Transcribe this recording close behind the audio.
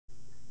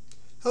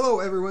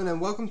Hello everyone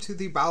and welcome to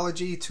the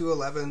Biology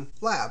 211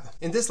 lab.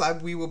 In this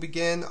lab we will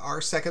begin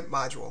our second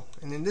module,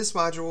 and in this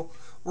module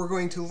we're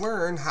going to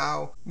learn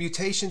how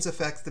mutations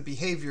affect the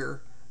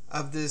behavior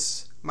of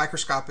this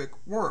microscopic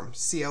worm,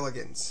 C.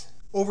 elegans.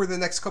 Over the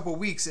next couple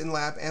weeks in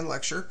lab and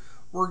lecture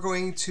we're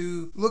going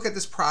to look at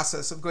this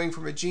process of going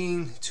from a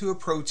gene to a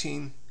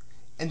protein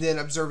and then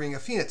observing a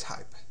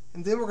phenotype.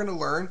 And then we're going to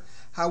learn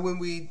how when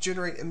we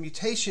generate a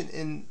mutation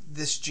in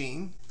this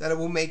gene that it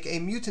will make a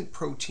mutant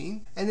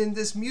protein, and in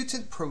this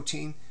mutant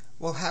protein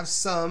will have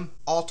some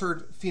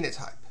altered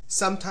phenotype.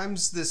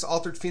 Sometimes this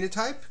altered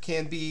phenotype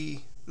can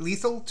be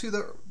lethal to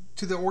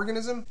the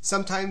organism.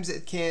 Sometimes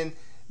it can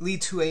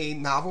lead to a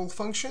novel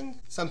function.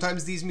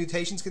 Sometimes these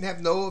mutations can have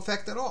no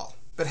effect at all.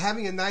 But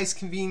having a nice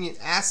convenient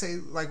assay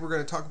like we're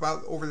going to talk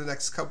about over the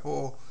next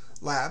couple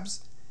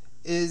labs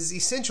is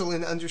essential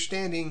in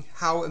understanding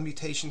how a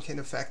mutation can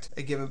affect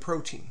a given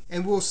protein.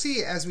 And we'll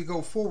see as we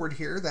go forward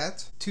here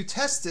that to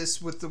test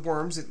this with the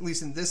worms, at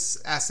least in this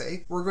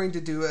assay, we're going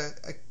to do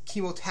a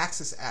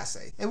chemotaxis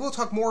assay. And we'll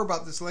talk more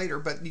about this later,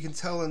 but you can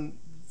tell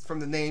from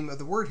the name of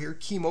the word here,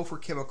 chemo for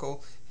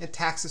chemical and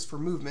taxis for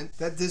movement,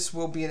 that this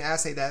will be an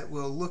assay that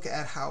will look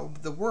at how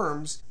the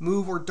worms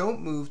move or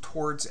don't move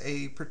towards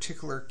a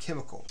particular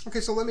chemical. Okay,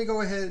 so let me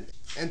go ahead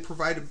and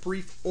provide a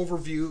brief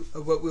overview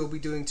of what we'll be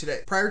doing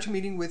today. Prior to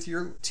meeting with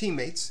your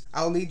teammates,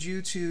 I'll need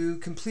you to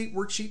complete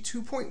worksheet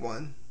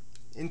 2.1.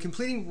 In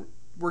completing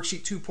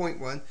worksheet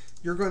 2.1,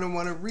 you're going to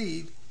want to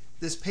read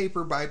this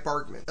paper by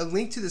Bargmann. A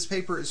link to this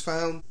paper is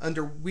found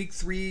under week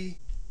 3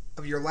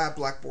 of your lab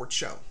Blackboard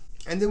show.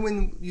 And then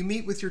when you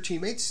meet with your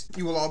teammates,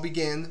 you will all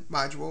begin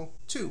Module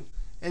 2.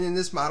 And in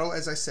this model,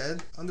 as I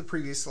said on the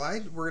previous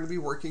slide, we're going to be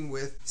working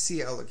with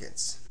C.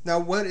 elegans. Now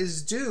what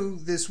is due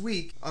this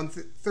week on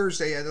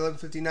Thursday at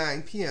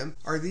 11:59 p.m.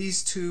 are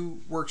these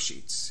two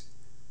worksheets.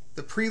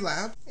 The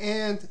pre-lab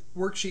and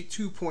worksheet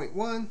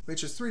 2.1,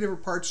 which has 3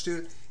 different parts to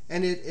it,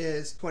 and it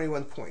is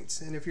 21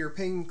 points. And if you're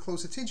paying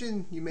close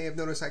attention, you may have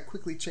noticed I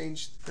quickly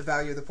changed the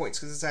value of the points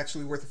because it's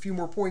actually worth a few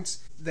more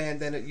points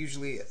than it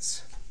usually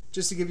is.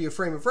 Just to give you a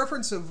frame of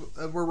reference of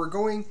where we're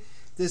going,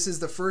 this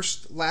is the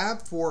first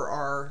lab for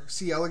our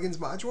C. elegans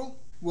module.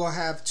 We'll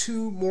have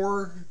 2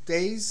 more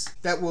days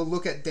that will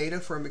look at data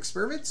from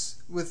experiments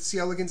with C.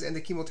 elegans and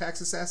the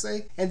chemotaxis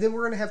assay. And then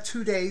we're going to have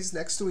 2 days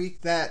next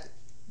week that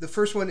the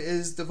first one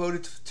is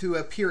devoted to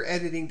a peer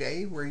editing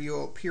day where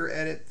you'll peer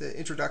edit the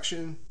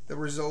introduction, the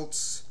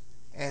results,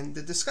 and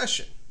the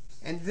discussion.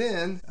 And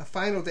then a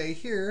final day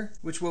here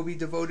which will be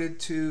devoted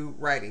to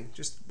writing.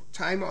 Just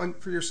time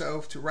for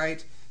yourself to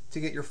write to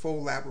get your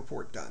full lab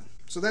report done.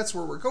 So that's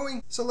where we're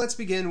going. So let's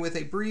begin with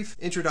a brief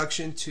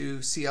introduction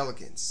to C.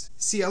 elegans.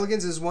 C.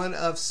 elegans is one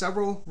of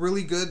several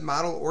really good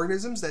model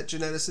organisms that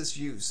geneticists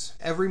use.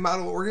 Every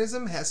model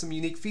organism has some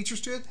unique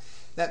features to it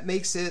that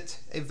makes it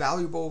a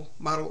valuable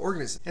model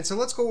organism. And so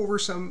let's go over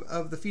some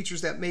of the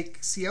features that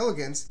make C.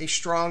 elegans a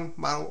strong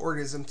model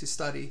organism to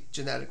study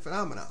genetic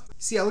phenomena.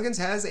 C. elegans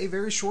has a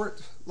very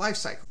short life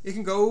cycle. It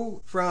can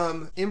go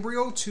from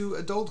embryo to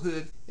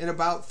adulthood in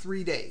about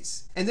 3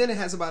 days. And then it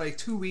has about a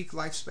 2-week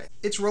lifespan.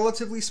 It's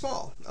relatively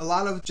small. A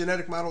lot of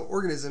genetic model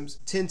organisms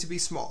tend to be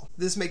small.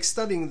 This makes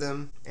studying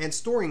them and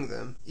storing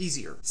them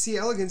easier. C.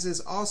 elegans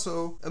is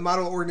also a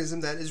model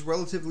organism that is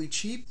relatively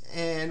cheap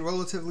and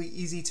relatively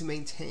easy to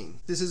maintain.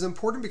 This is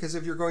important because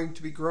if you're going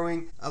to be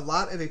growing a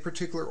lot of a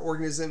particular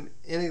organism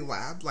in a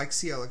lab like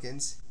C.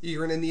 elegans,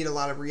 you're going to need a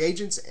lot of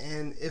reagents,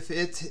 and if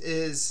it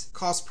is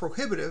cost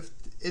prohibitive,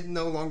 it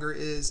no longer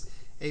is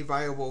a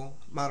viable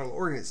model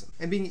organism.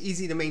 And being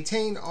easy to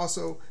maintain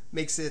also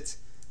makes it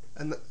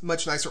a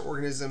much nicer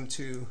organism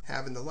to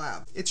have in the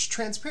lab. It's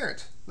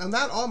transparent. Now,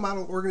 not all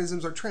model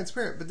organisms are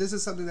transparent, but this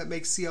is something that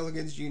makes C.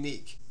 elegans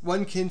unique.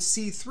 One can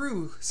see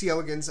through C.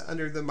 elegans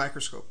under the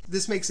microscope.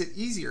 This makes it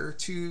easier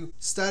to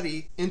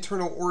study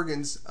internal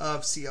organs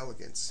of C.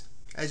 elegans.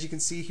 As you can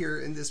see here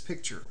in this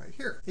picture right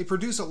here. They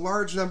produce a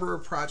large number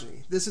of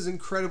progeny. This is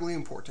incredibly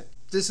important.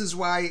 This is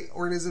why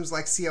organisms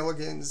like C.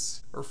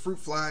 elegans or fruit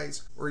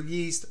flies or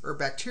yeast or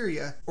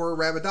bacteria or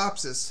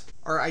Arabidopsis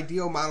are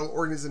ideal model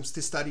organisms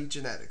to study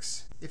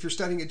genetics. If you're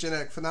studying a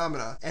genetic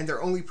phenomena and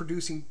they're only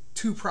producing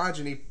 2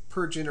 progeny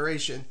per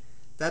generation,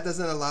 that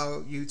doesn't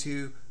allow you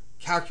to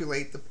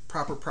calculate the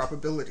proper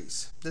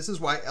probabilities. This is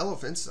why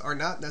elephants are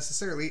not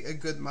necessarily a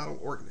good model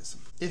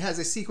organism. It has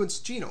a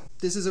sequenced genome.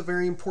 This is a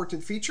very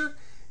important feature.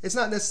 It's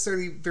not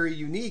necessarily very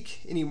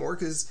unique anymore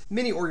because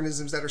many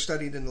organisms that are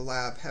studied in the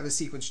lab have a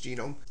sequenced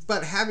genome,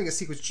 but having a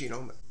sequenced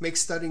genome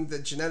makes studying the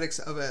genetics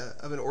of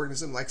an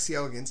organism like C.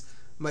 elegans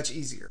much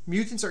easier.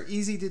 Mutants are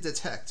easy to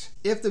detect.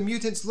 If the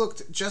mutants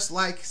looked just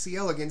like C.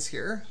 elegans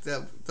here,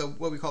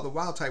 what we call the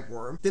wild type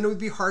worm, then it would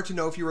be hard to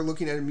know if you were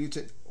looking at a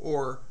mutant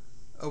or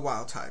a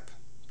wild type.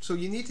 So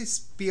you need to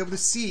be able to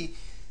see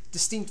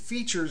distinct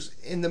features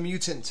in the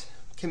mutant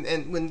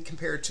and when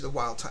compared to the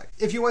wild type.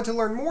 If you want to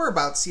learn more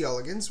about C.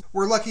 elegans,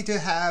 we're lucky to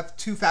have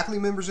 2 faculty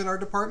members in our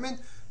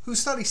department who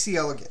study C.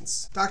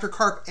 elegans. Dr.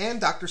 Karp and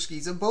Dr.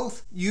 Skiza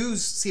both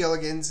use C.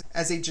 elegans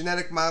as a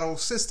genetic model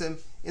system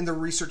in their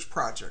research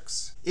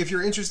projects. If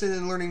you're interested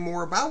in learning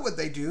more about what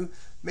they do,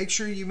 make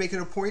sure you make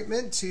an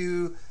appointment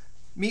to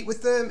meet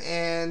with them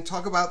and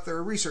talk about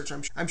their research.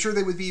 I'm sure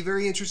they would be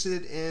very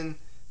interested in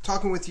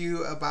talking with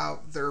you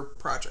about their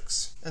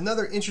projects.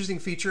 Another interesting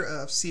feature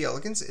of C.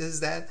 elegans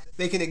is that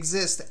they can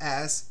exist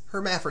as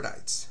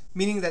hermaphrodites,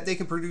 meaning that they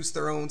can produce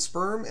their own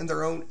sperm and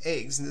their own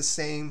eggs in the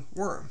same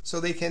worm, so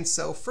they can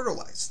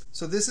self-fertilize.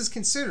 So this is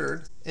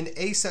considered an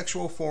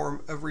asexual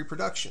form of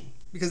reproduction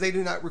because they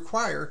do not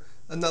require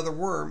another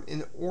worm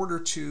in order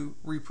to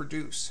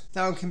reproduce.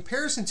 Now, in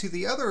comparison to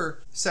the other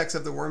sex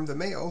of the worm, the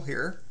male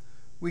here,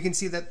 we can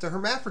see that the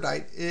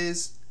hermaphrodite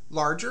is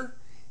larger,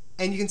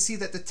 and you can see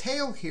that the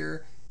tail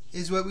here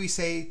is what we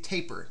say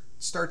tapered.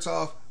 It starts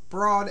off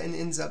broad and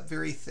ends up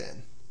very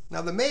thin.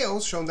 Now the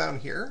males shown down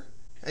here,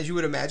 as you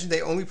would imagine,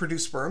 they only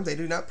produce sperm, they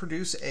do not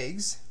produce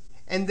eggs,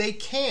 and they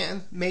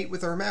can mate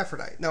with a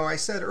hermaphrodite. Now I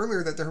said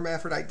earlier that the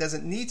hermaphrodite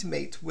doesn't need to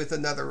mate with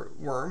another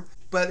worm,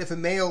 but if a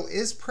male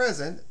is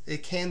present,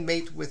 it can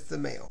mate with the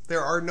male.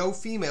 There are no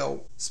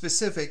female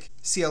specific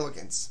C.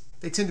 elegans.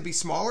 They tend to be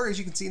smaller, as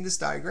you can see in this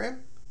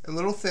diagram, a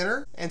little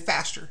thinner and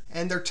faster,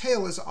 and their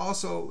tail is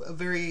also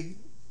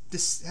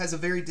has a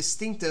very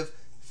distinctive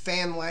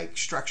fan-like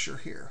structure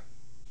here.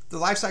 The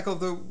life cycle of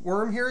the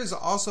worm here is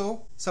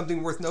also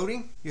something worth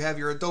noting. You have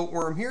your adult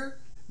worm here.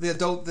 The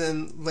adult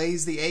then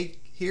lays the egg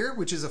here,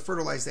 which is a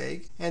fertilized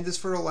egg, and this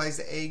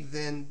fertilized egg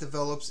then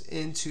develops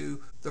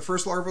into the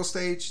first larval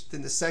stage,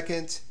 then the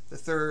second, the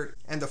third,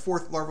 and the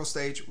fourth larval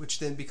stage, which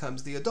then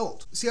becomes the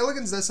adult. C.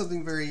 elegans does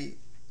something very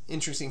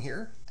interesting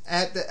here.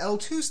 At the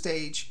L2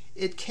 stage,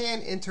 it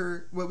can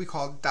enter what we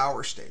call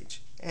dower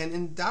stage, and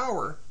in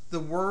dower, the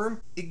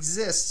worm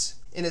exists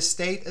in a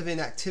state of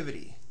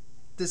inactivity.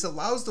 This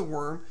allows the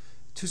worm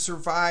to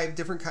survive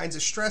different kinds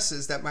of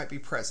stresses that might be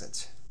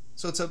present.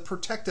 So it's a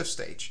protective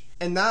stage.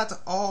 And not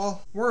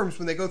all worms,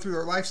 when they go through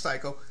their life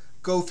cycle,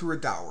 go through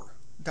a dower.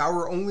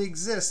 Dower only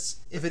exists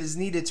if it is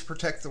needed to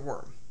protect the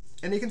worm.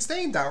 And it can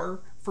stay in dower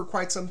for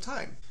quite some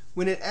time.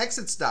 When it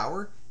exits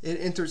dower, it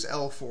enters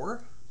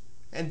L4,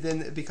 and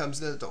then it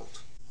becomes an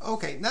adult.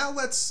 Okay, now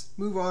let's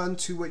move on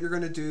to what you're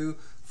going to do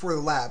for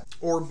the lab,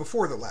 or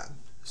before the lab.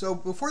 So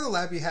before the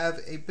lab, you have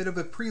a bit of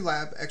a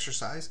pre-lab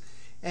exercise,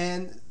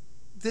 and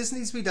this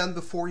needs to be done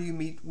before you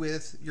meet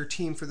with your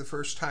team for the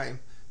first time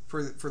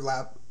for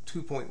lab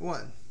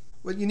 2.1.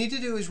 What you need to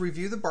do is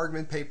review the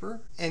Bargmann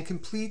paper and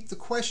complete the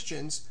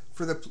questions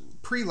for the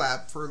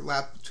pre-lab for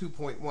lab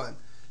 2.1.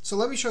 So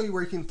let me show you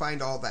where you can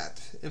find all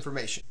that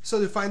information. So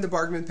to find the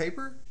Bargmann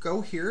paper,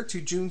 go here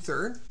to June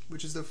 3rd,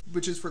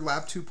 which is for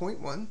lab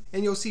 2.1,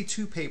 and you'll see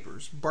two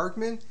papers,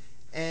 Bargmann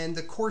and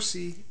the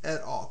Corsi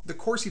et al. The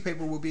Corsi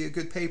paper will be a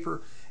good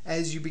paper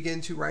as you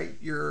begin to write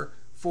your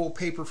full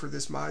paper for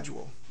this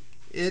module.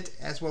 It,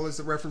 as well as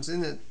the reference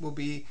in it, will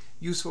be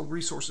useful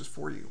resources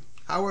for you.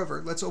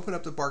 However, let's open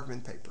up the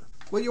Bargmann paper.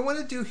 What you want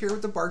to do here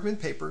with the Bargmann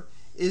paper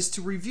is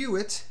to review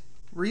it,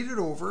 read it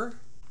over,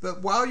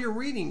 but while you're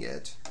reading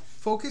it,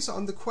 focus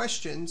on the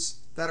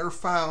questions that are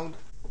found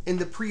in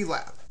the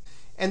pre-lab.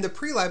 And the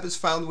pre-lab is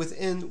found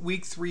within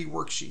week 3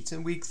 worksheets.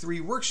 And week 3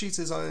 worksheets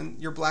is on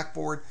your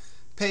Blackboard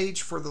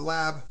page for the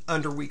lab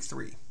under week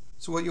 3.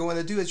 So what you'll want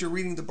to do as you're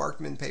reading the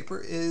Bargmann paper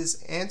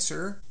is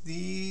answer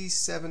these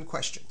 7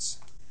 questions.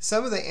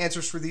 Some of the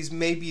answers for these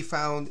may be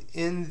found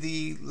in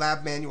the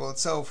lab manual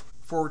itself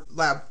for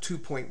lab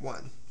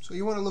 2.1. So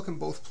you want to look in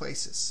both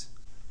places.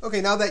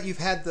 Okay, now that you've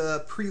had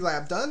the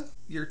pre-lab done,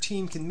 your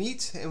team can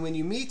meet, and when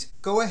you meet,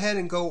 go ahead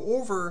and go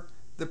over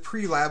the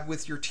pre-lab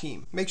with your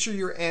team. Make sure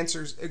your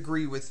answers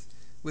agree with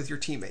your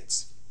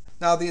teammates.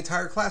 Now the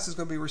entire class is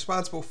going to be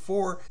responsible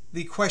for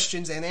the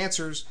questions and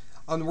answers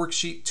on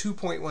worksheet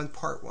 2.1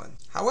 part 1.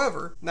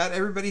 However, not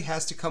everybody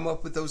has to come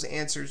up with those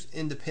answers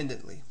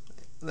independently.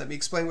 Let me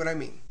explain what I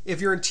mean. If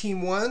you're in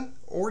Team 1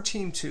 or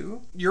Team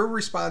 2, you're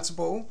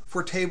responsible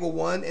for Table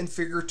 1 and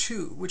Figure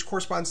 2, which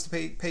corresponds to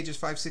pages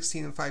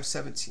 516 and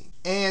 517,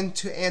 and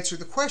to answer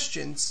the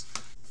questions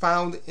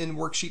found in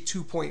Worksheet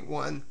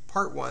 2.1,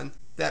 Part 1,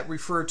 that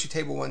refer to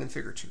Table 1 and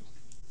Figure 2.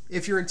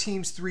 If you're in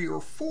Teams 3 or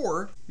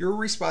 4, you're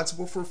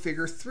responsible for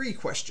Figure 3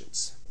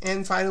 questions.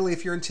 And finally,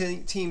 if you're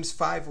in Teams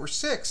 5 or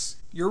 6,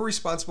 you're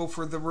responsible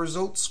for the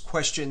results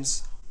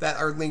questions that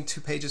are linked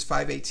to pages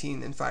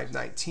 518 and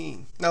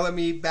 519. Now let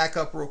me back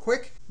up real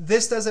quick.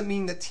 This doesn't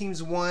mean that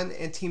Teams 1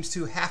 and Teams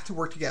 2 have to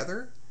work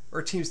together,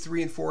 or Teams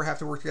 3 and 4 have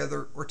to work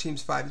together, or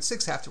Teams 5 and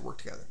 6 have to work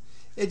together.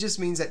 It just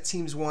means that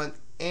Teams 1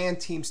 and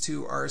Teams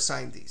 2 are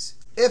assigned these.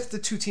 If the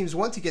two teams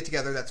want to get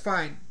together, that's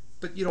fine,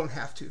 but you don't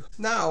have to.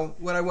 Now,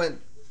 what I want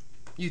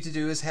you to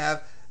do is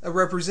have a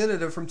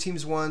representative from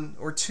Teams 1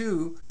 or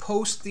 2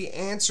 post the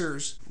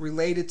answers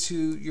related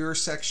to your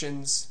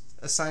section's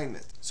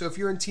assignment. So if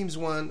you're in Teams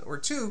 1 or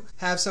 2,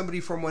 have somebody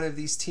from one of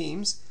these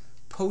teams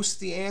post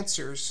the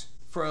answers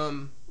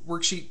from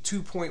Worksheet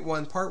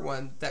 2.1 Part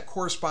 1 that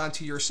correspond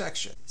to your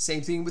section.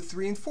 Same thing with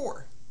 3 and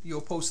 4.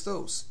 You'll post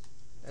those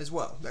as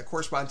well that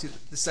correspond to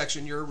the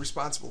section you're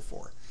responsible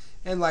for.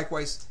 and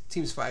likewise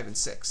teams 5 and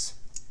 6.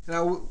 And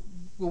I will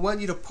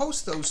want you to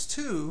post those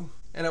to,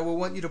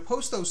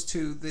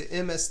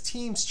 the MS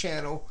Teams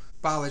channel,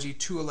 Biology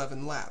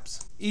 211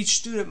 Labs. Each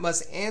student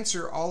must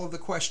answer all of the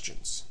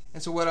questions.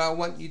 And so what I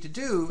want you to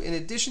do, in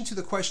addition to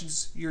the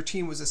questions your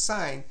team was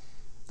assigned,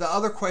 the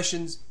other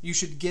questions you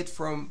should get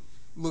from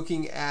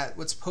looking at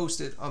what's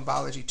posted on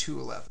Biology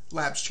 211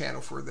 Labs channel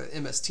for the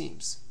MS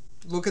Teams.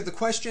 Look at the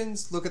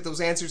questions, look at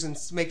those answers, and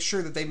make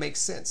sure that they make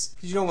sense,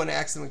 because you don't want to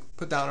accidentally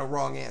put down a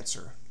wrong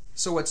answer.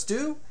 So what's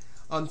due?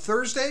 On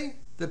Thursday,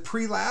 the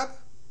pre-lab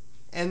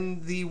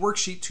and the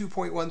worksheet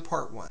 2.1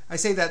 part 1. I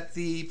say that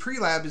the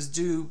pre-lab is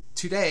due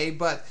today,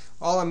 but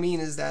all I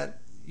mean is that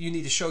you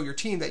need to show your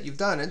team that you've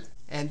done it,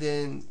 and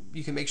then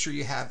you can make sure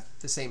you have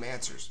the same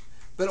answers.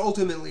 But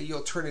ultimately,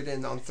 you'll turn it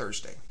in on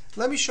Thursday.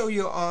 Let me show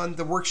you on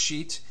the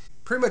worksheet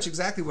pretty much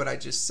exactly what I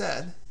just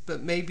said,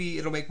 but maybe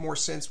it'll make more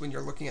sense when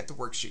you're looking at the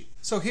worksheet.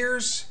 So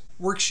here's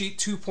worksheet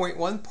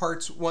 2.1,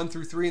 parts 1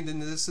 through 3, and then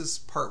this is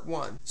part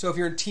 1. So if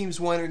you're in teams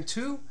 1 and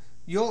 2,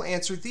 you'll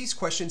answer these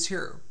questions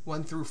here,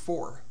 1 through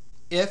 4.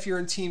 If you're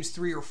in teams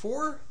 3 or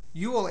 4,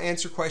 you will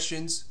answer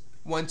questions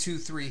 1, 2,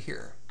 3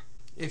 here.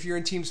 If you're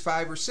in teams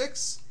 5 or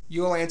 6,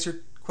 you'll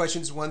answer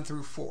questions 1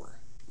 through 4.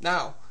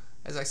 Now,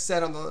 as I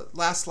said on the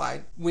last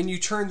slide, when you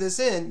turn this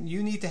in,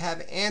 you need to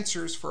have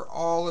answers for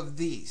all of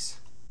these.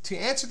 To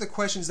answer the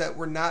questions that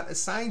were not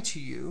assigned to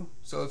you,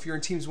 so if you're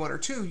in teams 1 or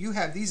 2, you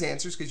have these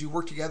answers because you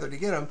work together to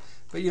get them,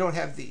 but you don't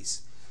have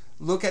these.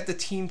 Look at the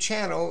team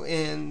channel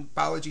in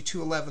Biology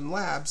 211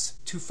 Labs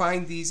to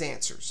find these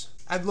answers.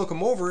 I'd look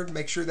them over to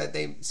make sure that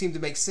they seem to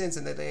make sense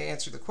and that they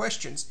answer the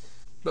questions,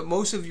 but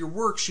most of your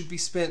work should be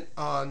spent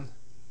on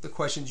the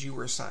questions you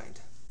were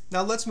assigned.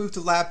 Now let's move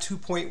to Lab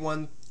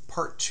 2.1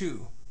 Part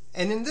 2.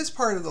 And in this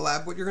part of the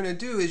lab, what you're going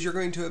to do is you're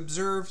going to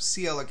observe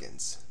C.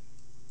 elegans.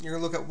 You're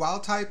going to look at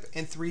wild type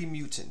and 3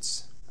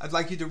 mutants. I'd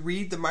like you to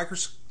read the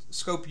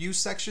microscope use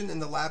section in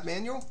the lab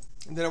manual,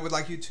 and then I would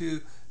like you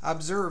to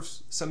observe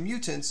some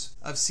mutants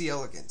of C.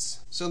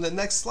 elegans. So in the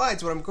next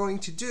slides, what I'm going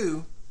to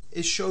do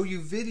is show you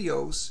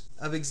videos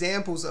of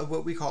examples of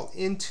what we call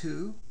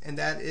N2, and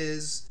that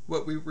is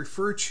what we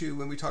refer to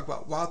when we talk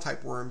about wild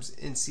type worms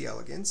in C.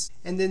 elegans.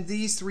 And then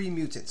these 3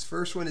 mutants.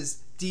 First one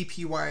is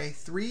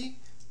DPY3,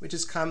 which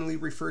is commonly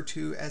referred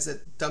to as a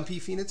dumpy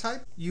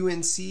phenotype,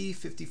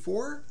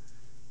 UNC54,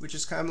 which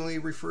is commonly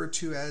referred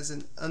to as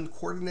an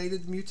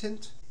uncoordinated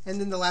mutant,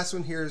 and then the last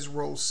one here is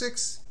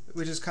Roll6,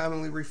 which is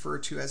commonly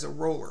referred to as a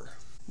roller.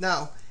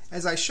 Now,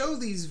 as I show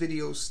these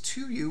videos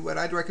to you, what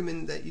I'd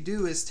recommend that you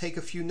do is take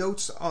a few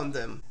notes on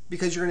them,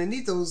 because you're going to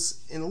need those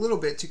in a little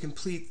bit to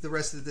complete the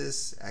rest of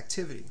this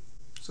activity.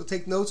 So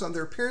take notes on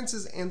their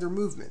appearances and their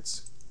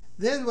movements.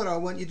 Then what I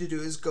want you to do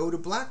is go to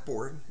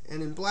Blackboard,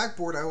 and in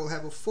Blackboard I will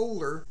have a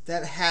folder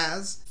that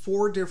has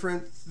 4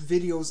 different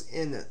videos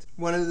in it.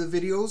 One of the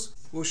videos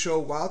will show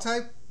wild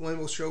type, one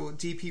will show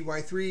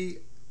DPY3,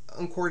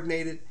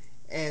 uncoordinated,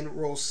 and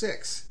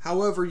Roll6.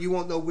 However, you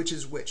won't know which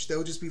is which.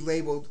 They'll just be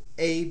labeled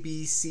A,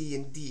 B, C,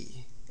 and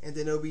D. And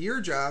then it'll be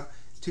your job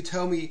to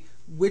tell me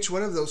which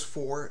one of those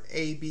 4,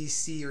 A, B,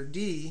 C, or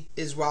D,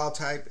 is wild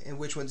type, and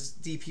which one's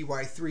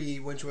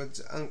DPY3, which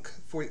one's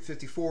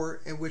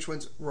UNC54, and which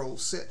one's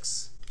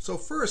Roll6. So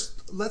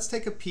first, let's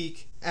take a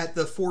peek at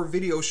the 4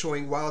 videos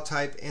showing wild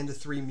type and the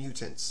 3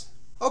 mutants.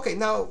 Okay,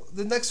 now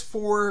the next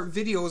 4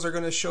 videos are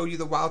going to show you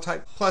the wild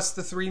type plus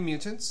the 3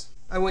 mutants.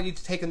 I want you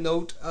to take a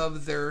note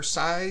of their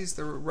size,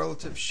 their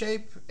relative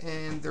shape,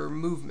 and their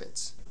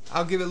movements.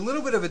 I'll give a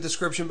little bit of a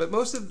description, but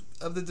most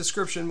of the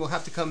description will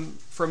have to come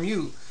from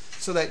you,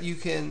 so that you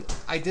can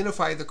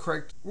identify the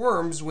correct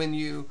worms when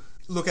you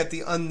look at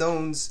the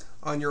unknowns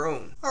on your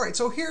own. Alright,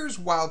 so here's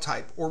wild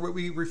type, or what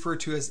we refer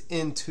to as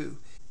N2.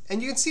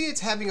 And you can see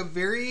it's having a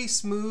very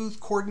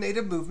smooth,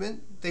 coordinated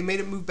movement. They made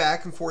it move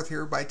back and forth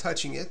here by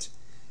touching it.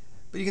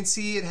 But you can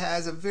see it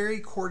has a very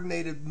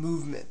coordinated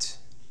movement.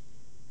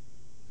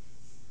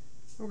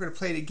 We're going to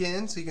play it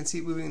again so you can see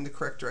it moving in the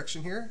correct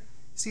direction here.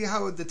 See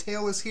how the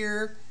tail is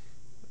here,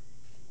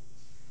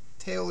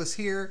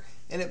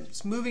 and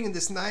it's moving in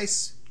this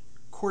nice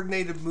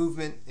coordinated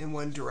movement in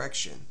one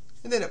direction,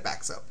 and then it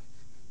backs up.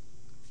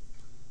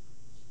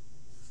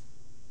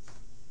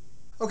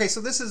 Okay,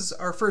 so this is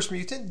our first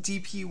mutant,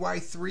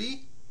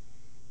 DPY3.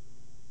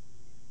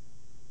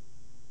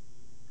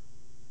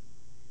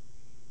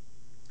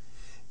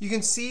 You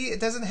can see it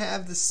doesn't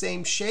have the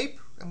same shape.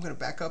 I'm going to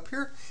back up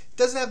here. It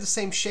doesn't have the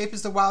same shape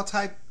as the wild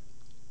type.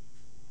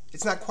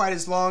 It's not quite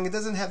as long. It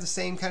doesn't have the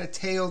same kind of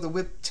tail, the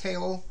whipped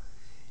tail.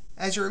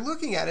 As you're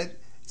looking at it,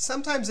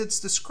 sometimes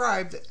it's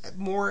described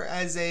more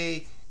as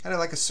a kind of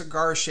like a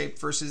cigar shape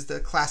versus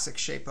the classic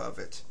shape of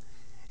it.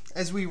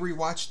 As we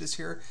rewatch this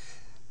here,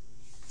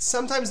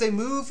 sometimes they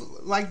move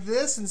like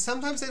this and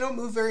sometimes they don't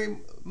move very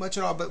much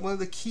at all, but one of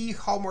the key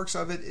hallmarks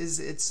of it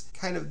is its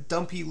kind of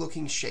dumpy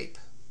looking shape.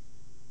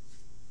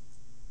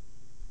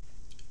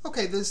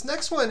 Okay, this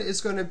next one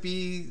is going to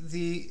be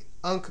the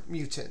UNC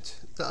mutant,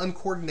 the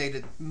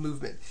uncoordinated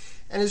movement.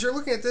 And as you're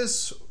looking at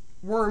this,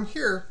 worm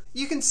here,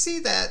 you can see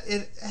that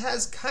it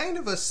has kind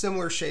of a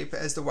similar shape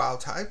as the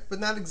wild type, but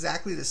not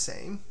exactly the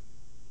same.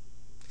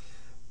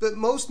 But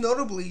most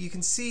notably, you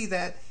can see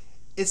that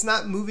it's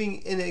not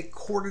moving in a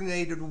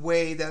coordinated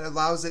way that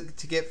allows it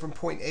to get from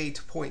point A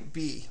to point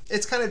B.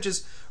 It's kind of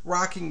just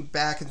rocking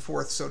back and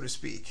forth, so to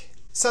speak.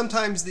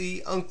 Sometimes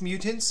the UNC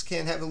mutants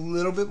can have a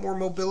little bit more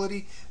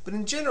mobility, but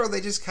in general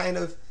they just kind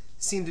of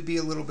seem to be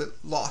a little bit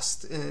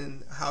lost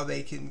in how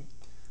they can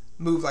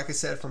move, like I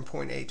said, from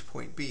point A to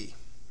point B.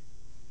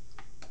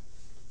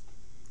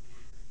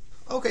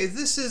 Okay,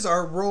 this is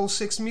our Role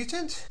 6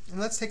 mutant, and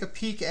let's take a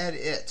peek at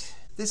it.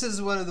 This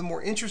is one of the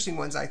more interesting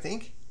ones, I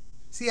think.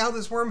 See how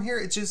this worm here,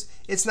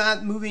 it's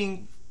not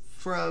moving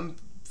from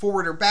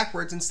forward or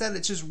backwards. Instead,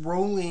 it's just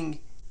rolling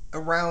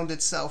around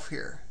itself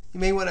here. You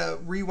may want to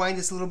rewind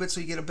this a little bit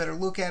so you get a better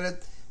look at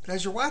it. But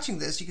as you're watching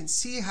this, you can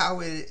see how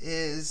it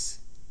is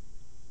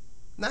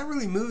not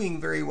really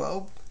moving very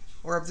well.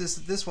 Or of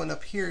this one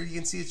up here, you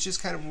can see it's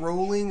just kind of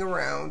rolling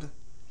around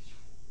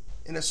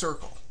in a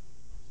circle,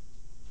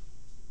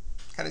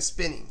 kind of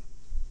spinning.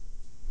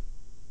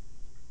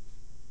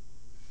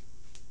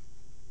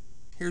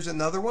 Here's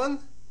another one,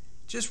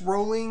 just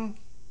rolling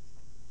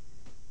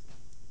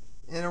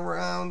and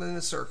around in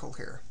a circle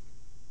here.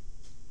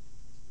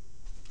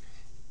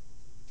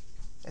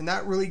 And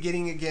not really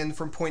getting, again,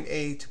 from point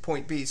A to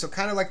point B. So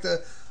kind of like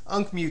the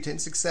UNC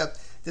mutants, except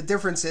the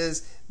difference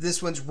is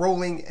this one's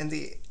rolling and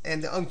the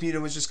UNC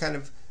mutant was just kind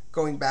of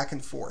going back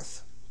and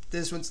forth.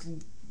 This one's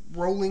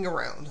rolling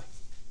around.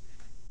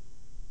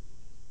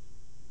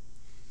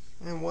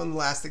 And one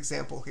last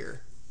example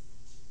here.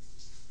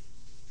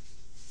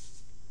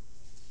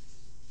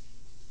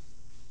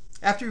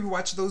 After you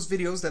watch those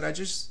videos that I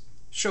just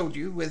showed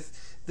you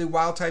with the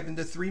wild type and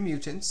the 3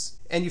 mutants,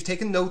 and you've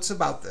taken notes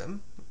about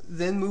them,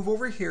 then move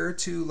over here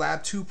to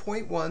Lab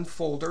 2.1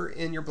 folder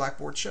in your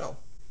Blackboard shell.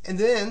 And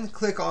then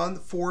click on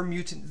 4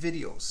 mutant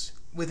videos.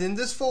 Within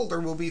this folder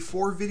will be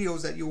 4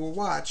 videos that you will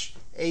watch,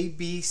 A,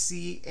 B,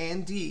 C,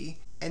 and D.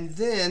 And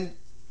then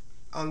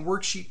on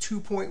Worksheet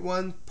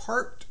 2.1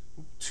 Part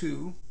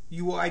 2,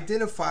 you will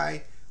identify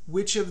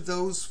which of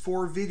those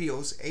 4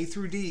 videos, A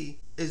through D,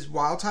 is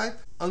wild type,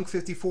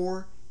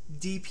 UNC54,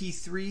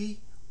 DP3,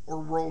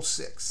 or Role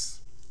 6.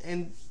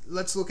 And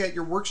let's look at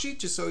your worksheet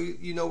just so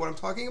you know what I'm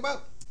talking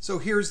about. So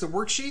here's the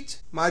worksheet,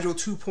 Module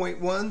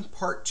 2.1,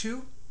 Part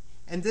 2,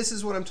 and this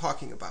is what I'm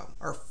talking about.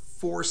 Our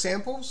 4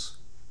 samples,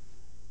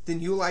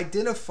 then you'll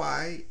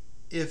identify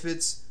if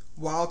it's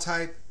wild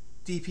type,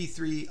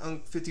 DP3,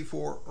 UNC54,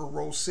 or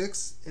Role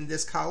 6 in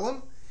this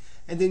column,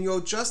 and then you'll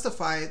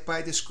justify it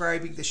by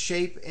describing the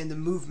shape and the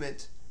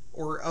movement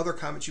or other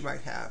comments you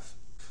might have.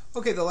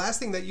 Okay, the last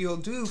thing that you'll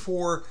do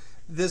for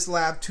this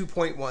Lab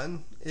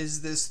 2.1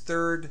 is this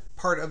 3rd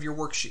part of your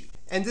worksheet.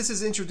 And this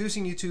is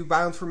introducing you to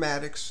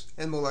bioinformatics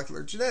and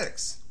molecular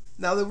genetics.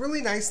 Now, the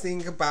really nice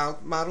thing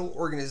about model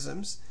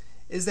organisms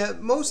is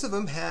that most of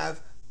them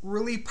have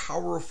really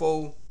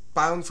powerful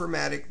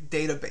bioinformatic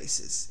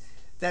databases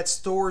that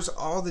stores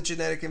all the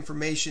genetic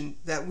information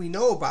that we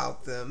know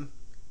about them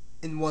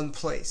in one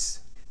place.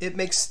 It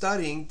makes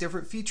studying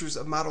different features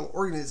of model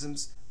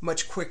organisms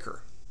much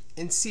quicker.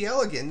 In C.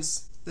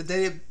 elegans, the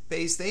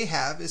database they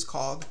have is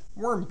called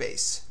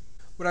Wormbase.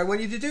 What I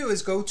want you to do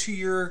is go to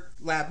your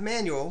lab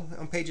manual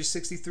on pages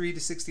 63 to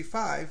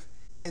 65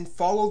 and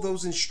follow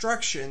those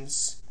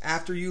instructions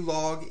after you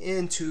log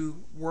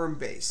into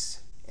Wormbase.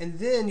 And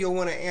then you'll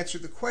want to answer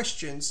the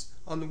questions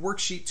on the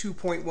Worksheet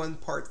 2.1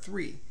 Part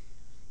 3.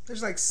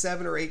 There's like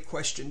 7 or 8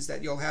 questions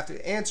that you'll have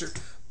to answer,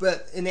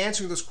 but in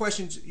answering those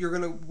questions, you're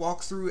going to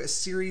walk through a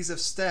series of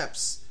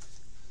steps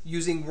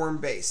using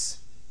Wormbase.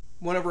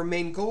 One of our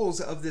main goals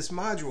of this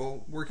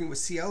module, working with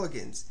C.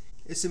 elegans,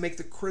 is to make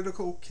the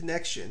critical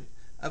connection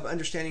of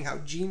understanding how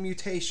gene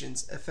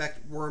mutations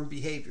affect worm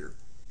behavior,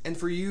 and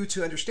for you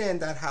to understand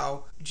that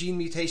how gene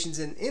mutations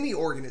in any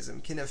organism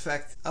can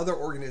affect other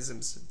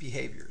organisms'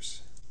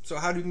 behaviors. So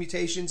how do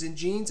mutations in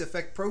genes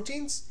affect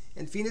proteins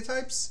and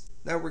phenotypes?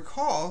 Now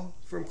recall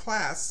from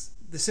class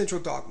the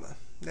central dogma,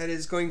 that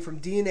is going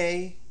from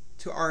DNA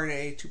to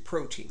RNA to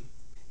protein.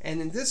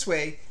 And in this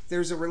way,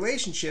 there's a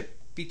relationship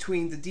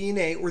between the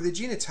DNA or the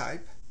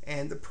genotype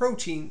and the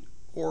protein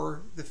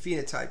or the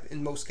phenotype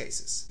in most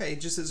cases. Okay,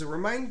 just as a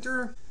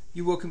reminder,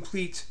 you will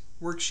complete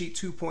Worksheet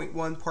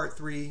 2.1 Part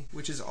 3,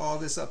 which is all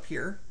this up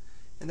here,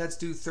 and that's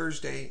due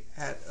Thursday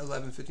at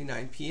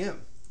 11:59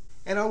 p.m.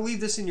 And I'll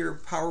leave this in your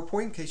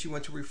PowerPoint in case you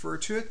want to refer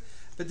to it,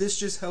 but this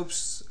just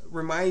helps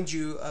remind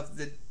you of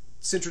the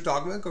central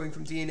dogma going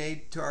from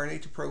DNA to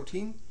RNA to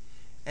protein,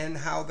 and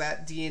how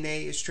that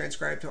DNA is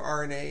transcribed to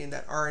RNA and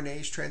that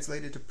RNA is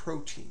translated to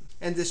protein.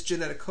 And this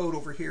genetic code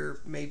over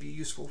here may be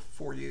useful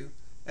for you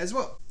as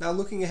well. Now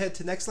looking ahead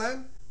to next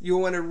lab,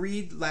 you'll want to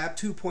read Lab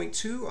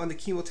 2.2 on the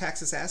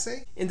chemotaxis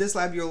assay. In this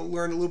lab you'll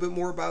learn a little bit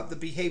more about the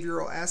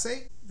behavioral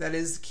assay, that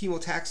is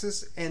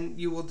chemotaxis, and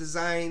you will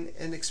design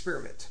an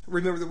experiment.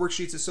 Remember the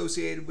worksheets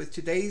associated with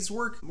today's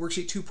work,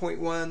 Worksheet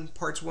 2.1,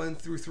 Parts 1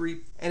 through 3,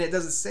 and it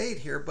doesn't say it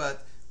here,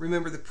 but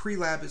remember the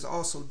pre-lab is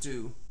also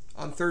due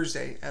on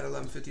Thursday at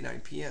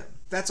 11:59 p.m.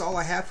 That's all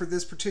I have for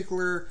this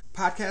particular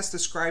podcast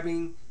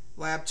describing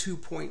Lab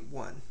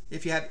 2.1.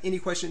 If you have any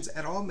questions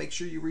at all, make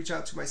sure you reach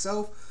out to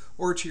myself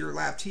or to your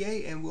lab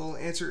TA and we'll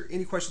answer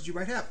any questions you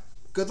might have.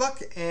 Good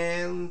luck,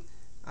 and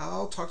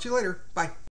I'll talk to you later. Bye.